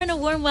And a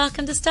warm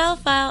welcome to Style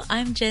File.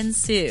 I'm Jen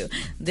Su.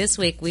 This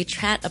week we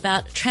chat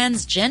about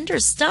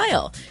transgender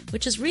style,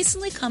 which has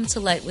recently come to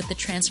light with the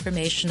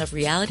transformation of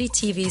reality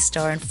TV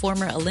star and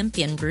former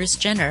Olympian Bruce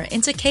Jenner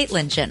into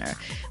Caitlyn Jenner,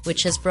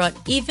 which has brought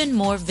even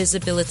more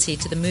visibility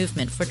to the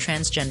movement for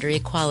transgender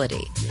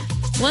equality.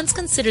 Once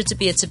considered to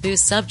be a taboo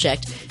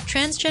subject,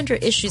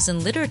 transgender issues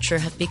in literature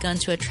have begun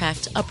to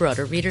attract a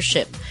broader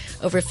readership.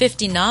 Over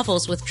 50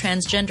 novels with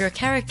transgender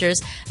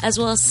characters, as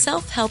well as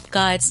self-help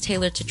guides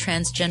tailored to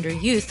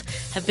transgender youth,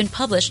 have been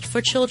published for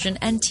children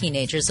and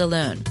teenagers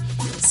alone.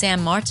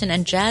 Sam Martin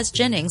and Jazz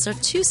Jennings are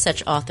two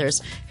such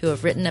authors who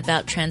have written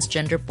about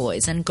transgender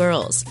boys and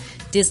girls.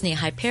 Disney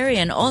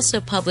Hyperion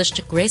also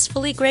published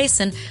Gracefully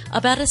Grayson,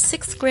 about a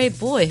 6th grade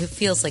boy who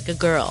feels like a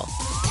girl.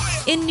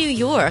 In New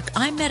York,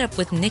 I met up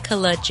with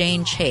Nicola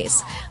Jane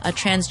Chase, a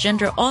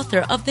transgender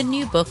author of the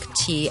new book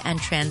Tea and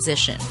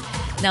Transition.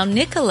 Now,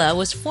 Nicola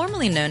was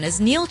formerly known as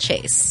Neil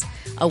Chase,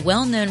 a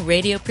well-known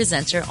radio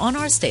presenter on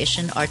our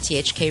station,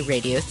 RTHK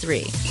Radio 3.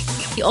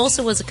 He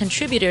also was a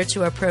contributor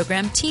to our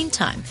program Teen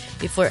Time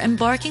before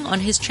embarking on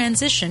his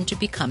transition to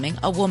becoming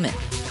a woman.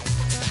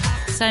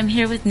 So I'm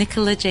here with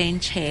Nicola Jane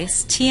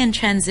Chase. Tea and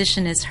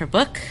Transition is her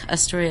book, a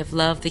story of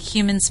love, the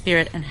human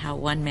spirit, and how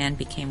one man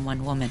became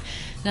one woman.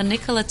 Now,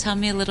 Nicola, tell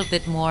me a little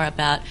bit more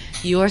about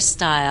your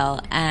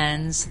style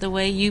and the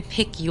way you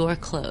pick your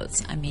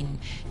clothes. I mean,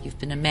 you've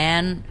been a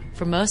man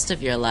for most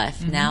of your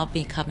life, now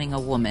becoming a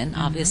woman.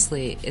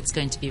 Obviously, it's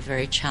going to be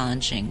very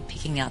challenging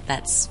picking out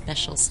that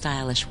special,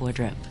 stylish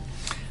wardrobe.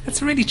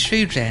 That's really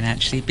true, Jen,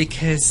 actually,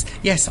 because,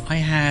 yes, I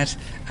had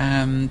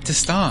to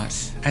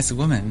start as a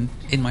woman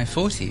in my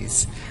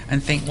 40s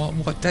and think,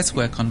 what does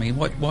work on me?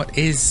 What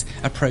is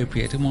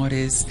appropriate and what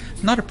is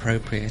not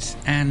appropriate?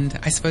 And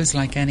I suppose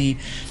like any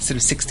sort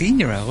of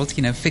 16-year-old,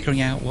 figuring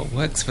out what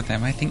works for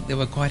them, I think there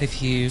were quite a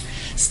few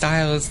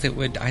styles that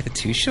were either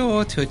too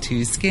short or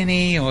too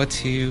skinny or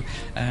too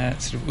that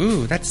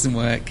doesn't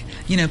work,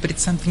 but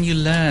it's something you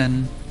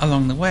learn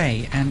along the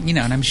way. And,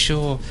 and I'm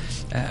sure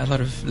a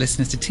lot of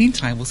listeners to Teen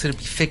Time will sort of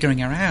be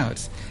figuring out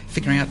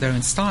their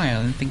own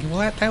style and thinking, well,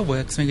 that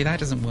works, maybe that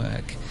doesn't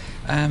work.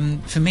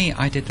 For me,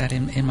 I did that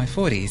in my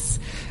 40s,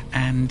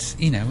 and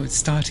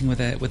starting with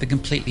a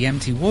completely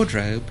empty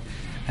wardrobe,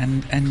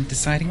 and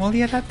deciding, well,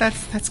 yeah,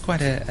 that's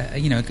quite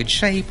a good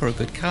shape or a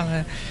good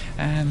colour.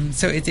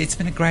 So it's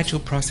been a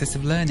gradual process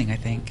of learning, I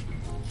think.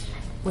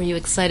 Were you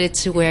excited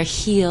to wear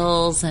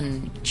heels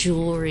and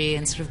jewelry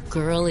and sort of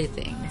girly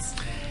things?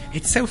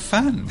 It's so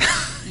fun.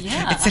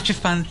 Yeah. It's such a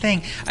fun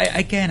thing.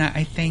 I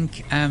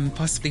think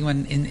possibly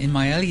when in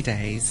my early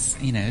days,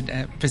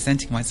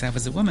 presenting myself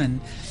as a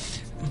woman,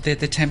 the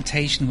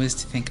temptation was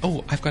to think,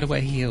 oh, I've got to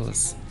wear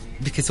heels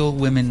because all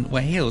women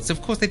wear heels.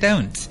 Of course they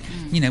don't.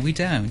 We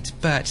don't.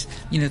 But,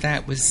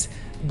 that was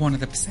one of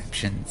the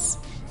perceptions,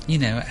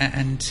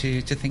 and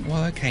to think,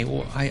 well, okay,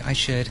 well, I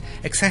should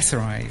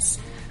accessorize.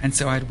 And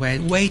so I'd wear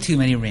way too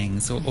many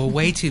rings or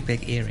way too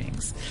big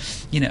earrings,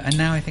 and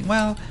now I think,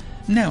 well,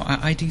 no,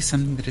 I do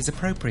something that is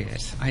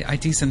appropriate. I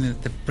do something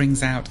that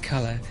brings out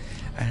colour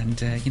and,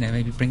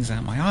 maybe brings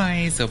out my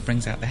eyes or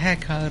brings out the hair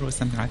colour or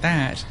something like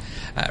that,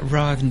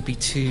 rather than be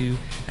too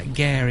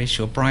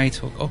garish or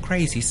bright or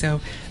crazy. So,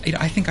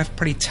 I think I've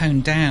pretty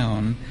toned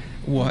down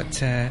what,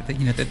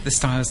 the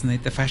styles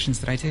and the fashions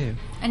that I do.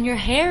 And your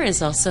hair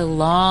is also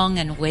long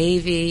and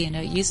wavy.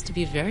 It used to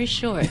be very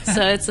short.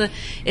 So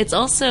it's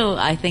also,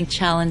 I think,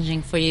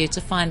 challenging for you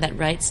to find that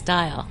right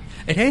style.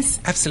 It is,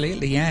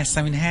 absolutely, yes.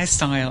 I mean,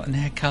 hairstyle and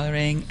hair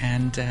colouring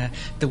and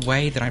the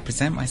way that I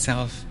present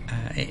myself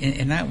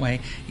in that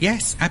way,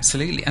 yes,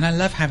 absolutely. And I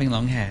love having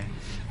long hair.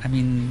 I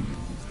mean,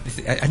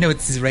 I know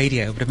this is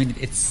radio, but I mean,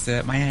 it's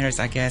my hair is,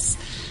 I guess,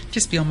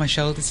 just beyond my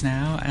shoulders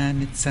now,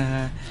 and it's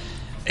I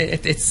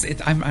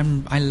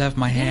love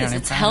my hair. It is.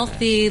 It's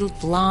healthy,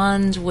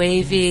 blonde,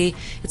 wavy.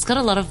 It's got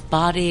a lot of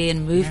body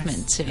and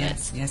movement to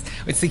it. Yes.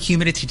 It's the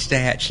humidity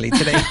today, actually.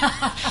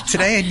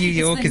 Today in New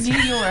York it's New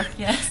York.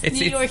 Yes, it's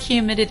New York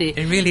humidity.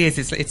 It really is.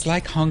 It's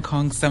like Hong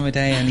Kong summer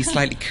day, only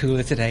slightly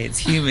cooler today. It's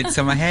humid,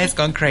 so my hair's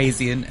gone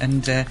crazy,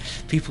 and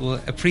people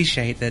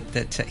appreciate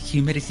that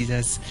humidity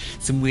does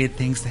some weird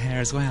things to hair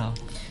as well.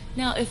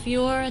 Now, if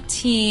you're a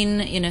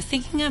teen,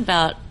 thinking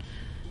about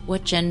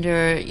what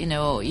gender,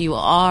 you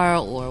are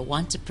or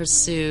want to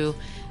pursue,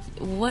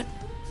 what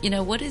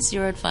is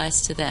your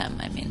advice to them?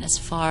 I mean, as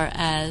far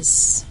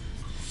as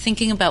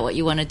thinking about what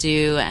you want to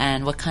do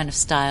and what kind of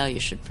style you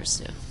should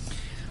pursue.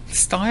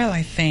 Style,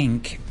 I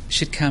think,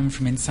 should come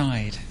from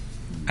inside.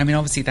 I mean,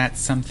 obviously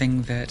that's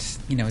something that,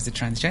 as a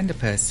transgender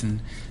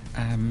person,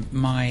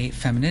 my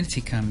femininity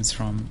comes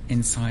from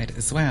inside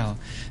as well.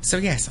 So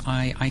yes,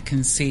 I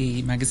can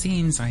see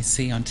magazines, I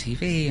see on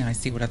TV, and I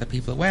see what other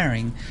people are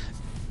wearing,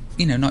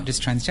 not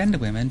just transgender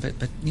women, but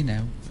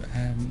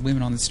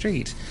women on the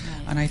street.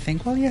 Right. And I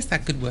think, well, yes,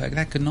 that could work,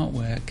 that could not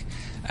work.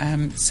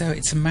 So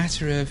it's a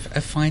matter of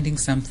finding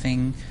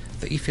something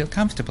that you feel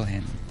comfortable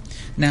in.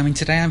 Now, I mean,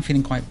 today I'm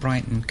feeling quite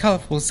bright and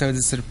colourful, so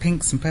there's sort of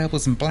pinks and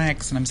purples and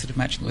blacks, and I'm sort of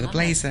matching it with a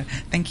blazer.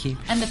 Thank you.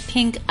 And the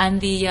pink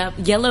and the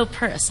yellow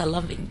purse, I'm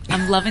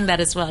loving that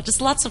as well.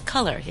 Just lots of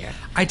colour here.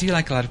 I do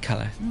like a lot of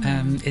colour.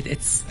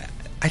 It's.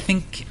 I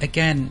think,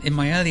 again, in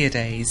my earlier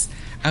days,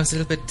 I was a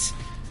little bit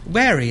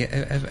wary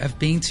of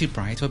being too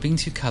bright or being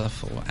too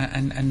colourful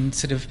and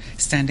sort of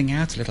standing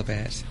out a little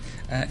bit.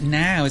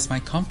 Now, as my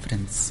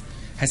confidence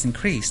has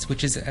increased,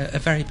 which is a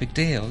very big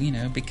deal, you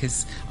know,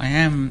 because I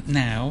am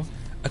now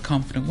a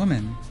confident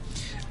woman.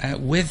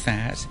 With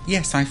that,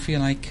 yes, I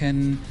feel I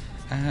can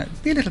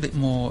be a little bit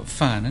more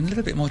fun and a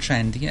little bit more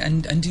trendy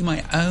and do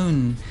my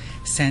own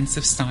sense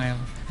of style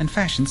and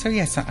fashion. So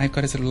yes, I've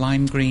got a sort of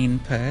lime green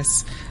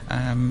purse,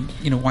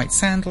 white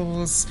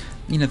sandals,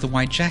 the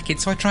white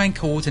jacket. So I try and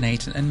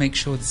coordinate and make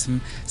sure there's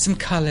some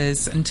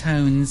colours and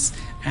tones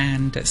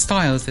and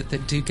styles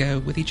that do go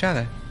with each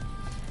other.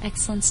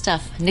 Excellent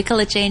stuff.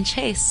 Nicola Jane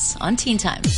Chase on Teen Time.